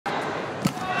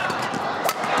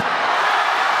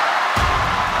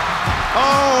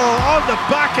Oh, on the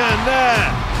backhand there.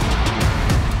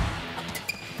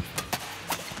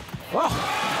 Oh,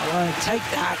 I want to take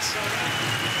that.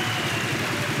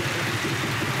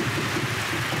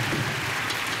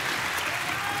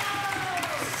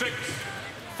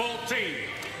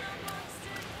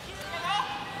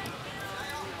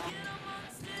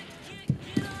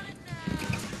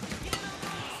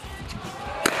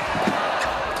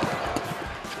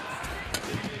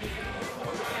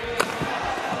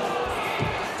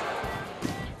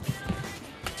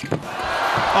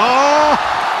 Oh!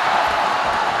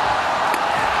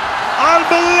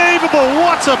 Unbelievable!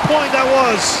 What a point that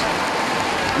was!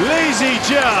 Lee Zii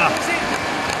Jia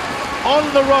on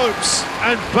the ropes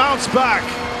and bounced back.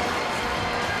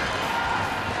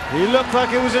 He looked like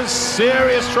he was in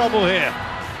serious trouble here.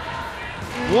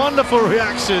 Wonderful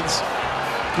reactions.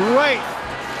 Great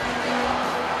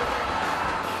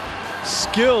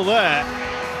skill there.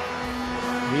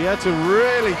 He had to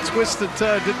really twist and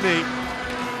turn, didn't he?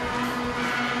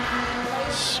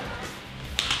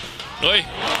 Oi.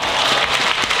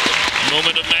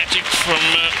 Moment of magic from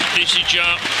Lee Zii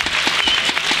Jia.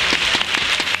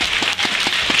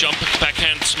 Jump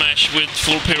backhand smash with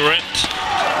full pirouette.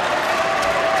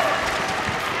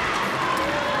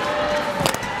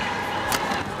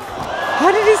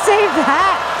 How did he save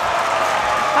that?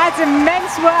 That's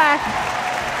immense work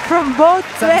from both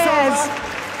players.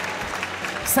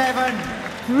 7.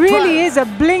 Really is a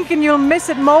blink and you'll miss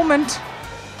it moment.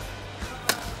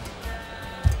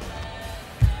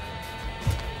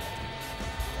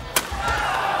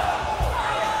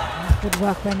 Good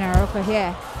work by Naroka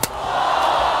here.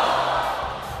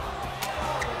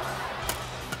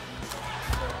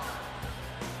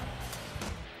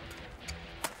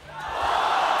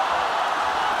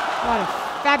 What a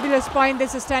fabulous point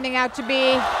this is turning out to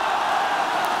be.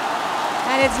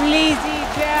 And it's Lee Zii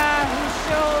Jia who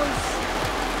shows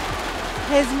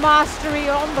his mastery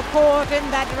on the court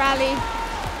in that rally.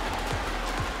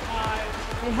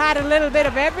 He had a little bit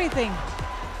of everything.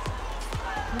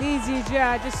 Lee Zii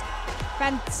Jia just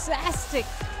fantastic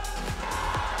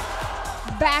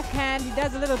backhand. He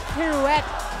does a little pirouette.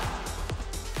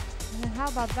 And how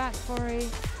about that for a...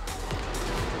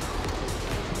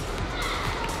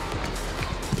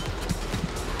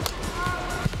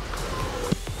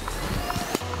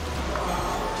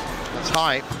 That's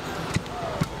high.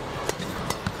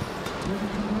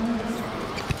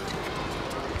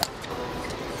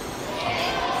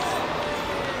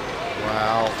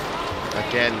 Wow.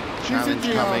 Again, challenge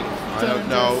coming. I don't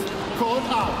know.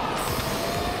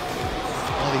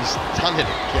 Oh, he's done it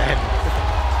again.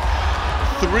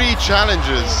 3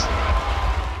 challenges.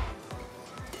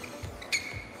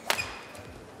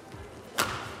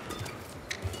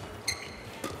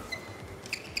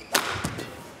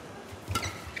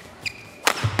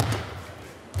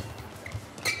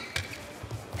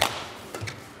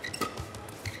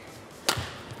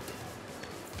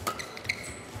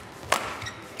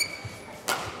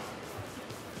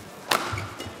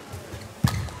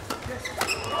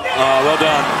 Oh, well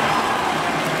done.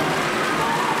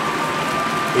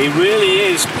 He really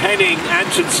is penning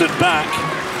Antonsen back.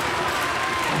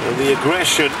 And the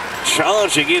aggression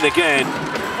charging in again.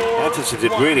 Antonsen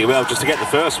did really well just to get the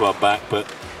first one back, but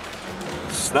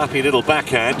snappy little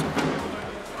backhand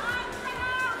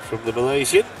from the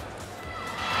Malaysian.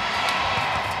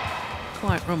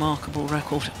 Quite remarkable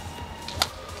record.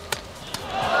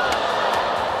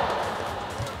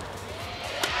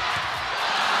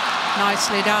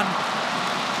 Nicely done.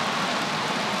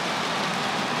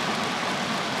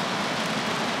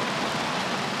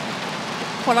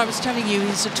 Well, I was telling you,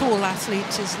 he's a tall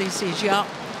athlete, is Lee Zii Jia.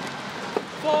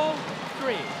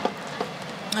 4-3.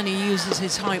 And he uses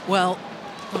his height well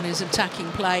on his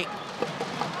attacking play.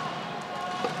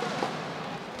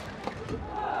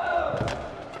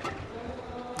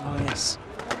 Oh, yes.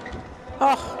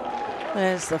 Oh,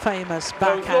 there's the famous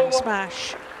backhand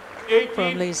smash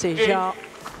from Lee Zii Jia.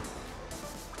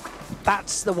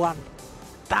 That's the one.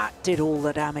 That did all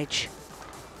the damage.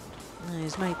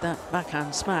 He's made that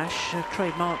backhand smash a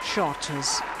trademark shot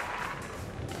as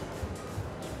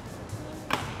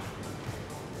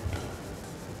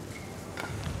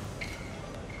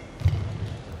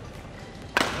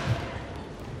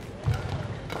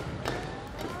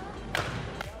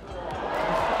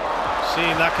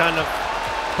Seen that kind of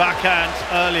backhand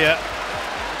earlier.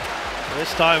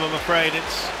 This time I'm afraid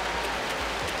it's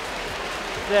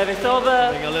service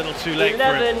over. a little too late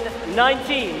for it.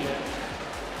 11-19.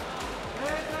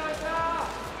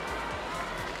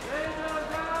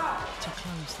 to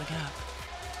close the gap.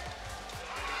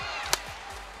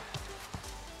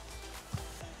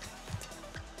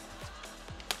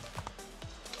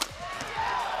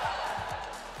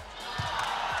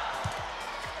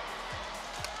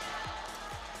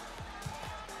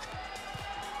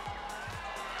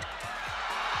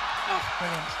 Oh,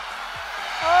 brilliant.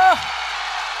 Oh!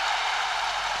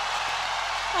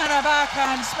 And a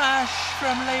backhand smash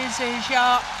from Lee Zii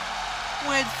Jia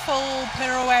with full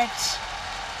pirouette.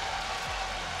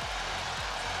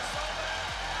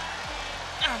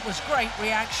 That was great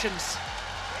reactions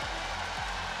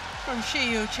from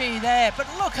Chi there, but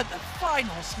look at the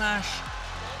final smash.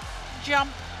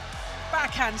 Jump,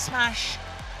 backhand smash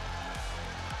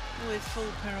with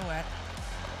full pirouette.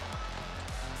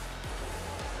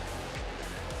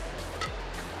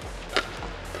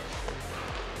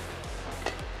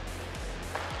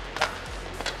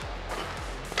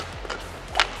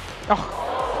 Oh,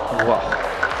 Wow.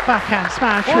 backhand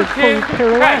smash with full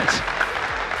pirouette.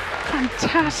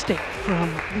 Fantastic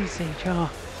from Lee Zii Jia. Yeah,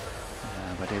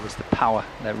 but it was the power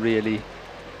that really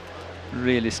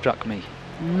struck me.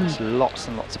 There's lots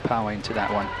and lots of power into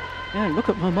that one. Yeah, look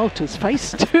at Momota's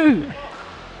face too.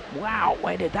 Wow,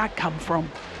 where did that come from?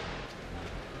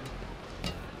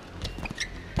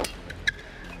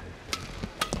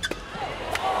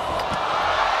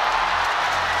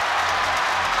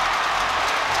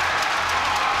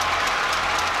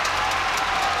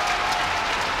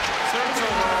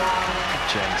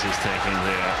 James is taking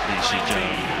there, Lee Zii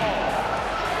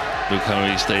Jia. Look how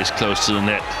he stays close to the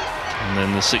net. And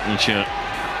then the signature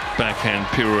backhand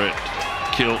pirouette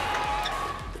kill.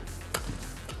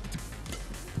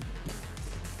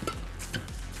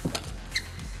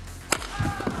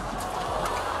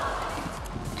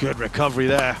 Good recovery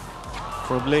there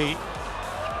from Lee.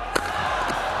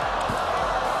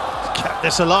 Kept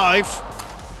this alive.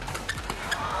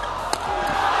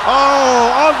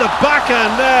 Oh, on the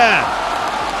backhand there.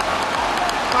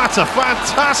 That's a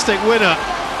fantastic winner.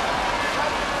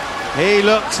 He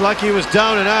looked like he was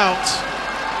down and out.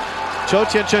 Cho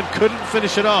Tien-chen couldn't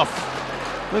finish it off.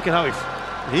 Look at how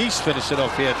he's finished it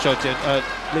off here,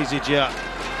 Lee Zii Jia.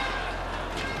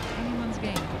 Anyone's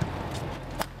game.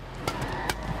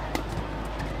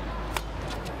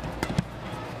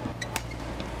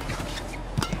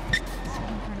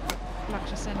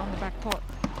 Luxia Sen on the back court.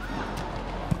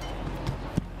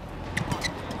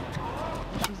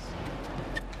 She's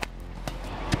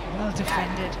well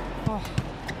defended. Oh.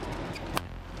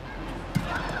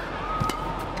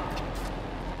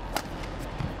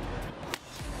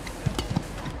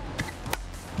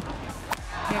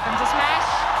 Here comes a smash.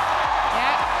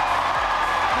 Yeah.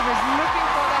 He was looking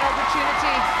for that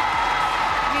opportunity.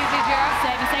 Lee Zii Jia.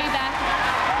 Service over.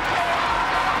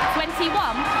 21.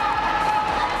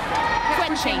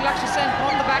 Kept pushing Luxia Sen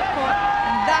on the back court.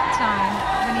 And that time,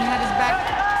 when he had his back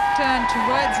turned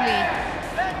towards Lee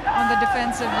on the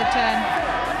defensive return.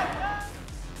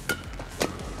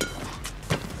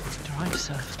 Drive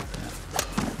serve.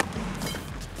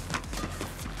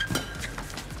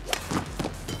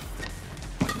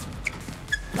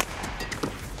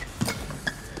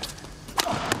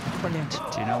 Brilliant.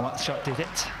 Do you know what shot did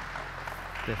it?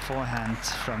 The forehand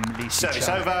from Lee Zii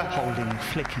Jia, holding,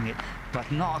 flicking it,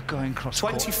 but not going cross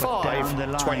court, but down the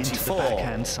line to the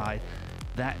backhand side.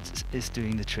 That is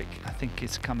doing the trick. I think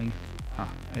it's coming.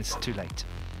 It's too late.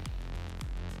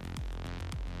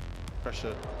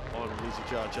 Pressure on Lee Zii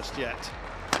Jia just yet.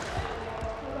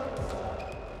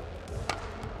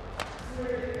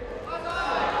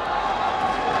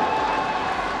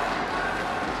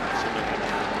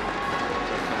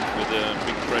 With a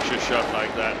big pressure shot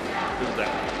like that. Look at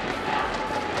that.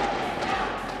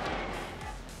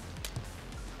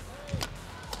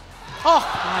 Oh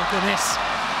my goodness,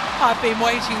 I've been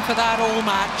waiting for that all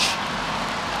match.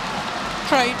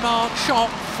 Trademark shot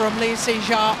from Lee Zii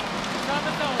Jia.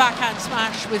 Backhand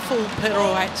smash with full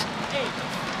pirouette.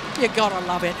 You gotta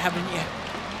love it, haven't you?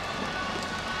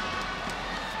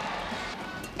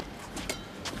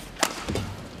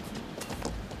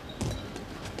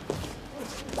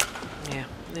 Yeah,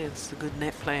 it's the good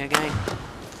net play again.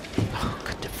 Oh,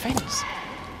 good defense.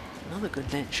 Another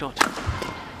good net shot.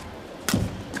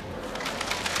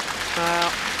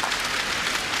 Well,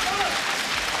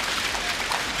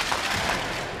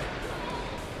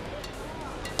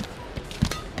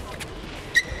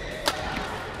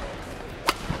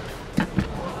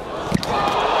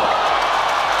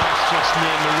 That's just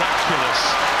near miraculous.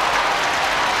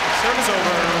 Service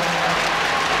over.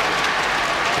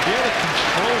 To be able to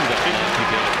control the 50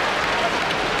 there.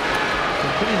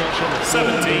 Pretty much on the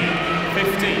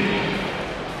 17-15.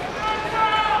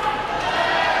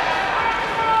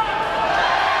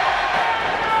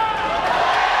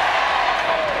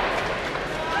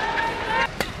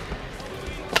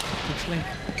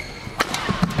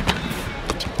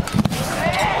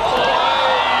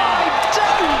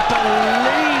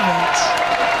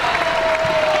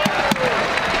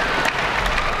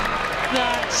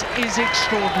 That That is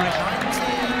extraordinary.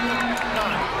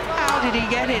 How did he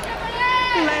get it?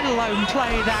 Let alone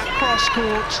play that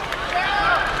cross-court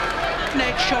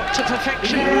net shot to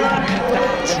perfection. Look at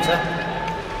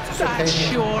that. That's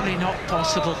surely not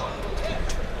possible.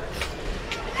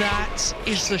 That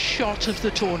is the shot of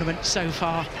the tournament so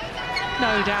far.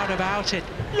 No doubt about it.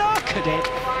 Look at it.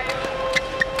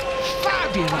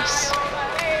 Fabulous.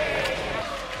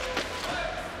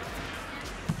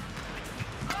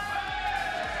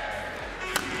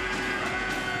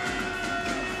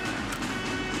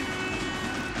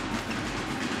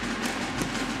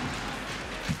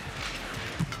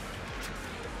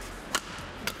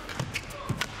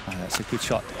 That's a good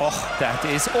shot. Oh, that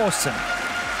is awesome.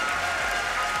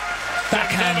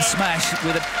 Backhand smash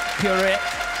with a pirouette.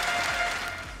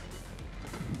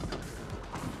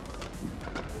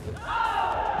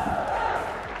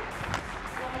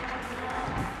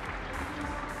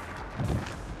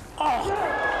 Oh,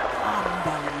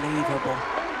 unbelievable.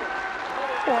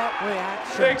 What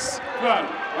reactions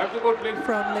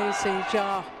from Lee Zii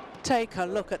Jia. Take a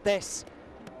look at this.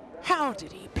 How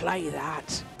did he play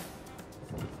that?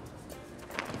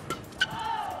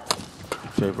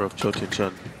 In favour of Cho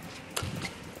Tin-chun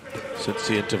since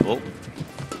the interval.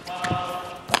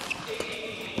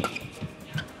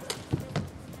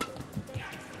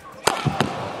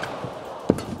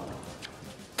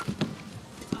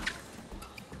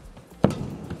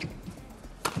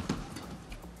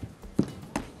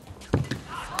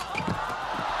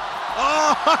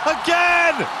 Oh,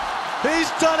 again! He's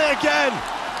done it again!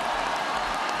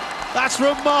 That's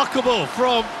remarkable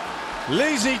from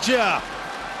Lee Zii Jia.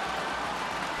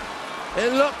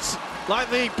 It looked like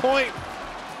the point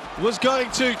was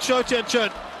going to Cho Tin-chun.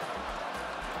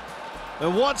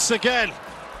 And once again,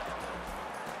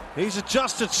 he's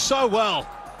adjusted so well.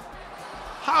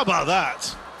 How about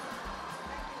that?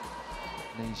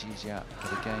 Lee Zii Jia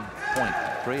had a game point,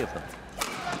 3 of them.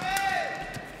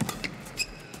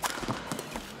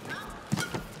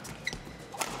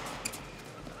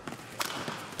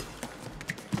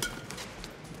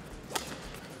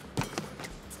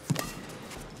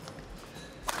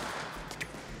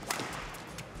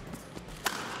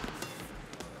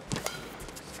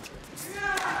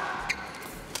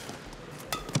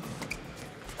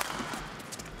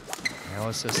 I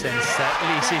also sense that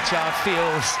Lee Zii Jia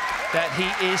feels that he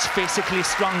is physically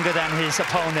stronger than his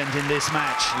opponent in this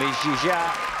match. Lee Zii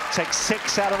Jia takes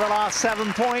 6 out of the last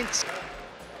 7 points.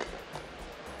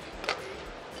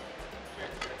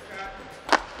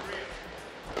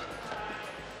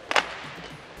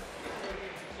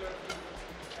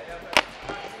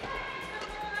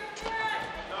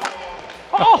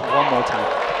 Oh, one more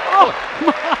time. Oh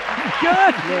my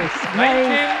goodness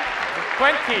me.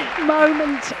 20.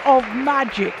 Moment of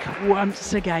magic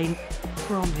once again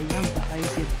from the young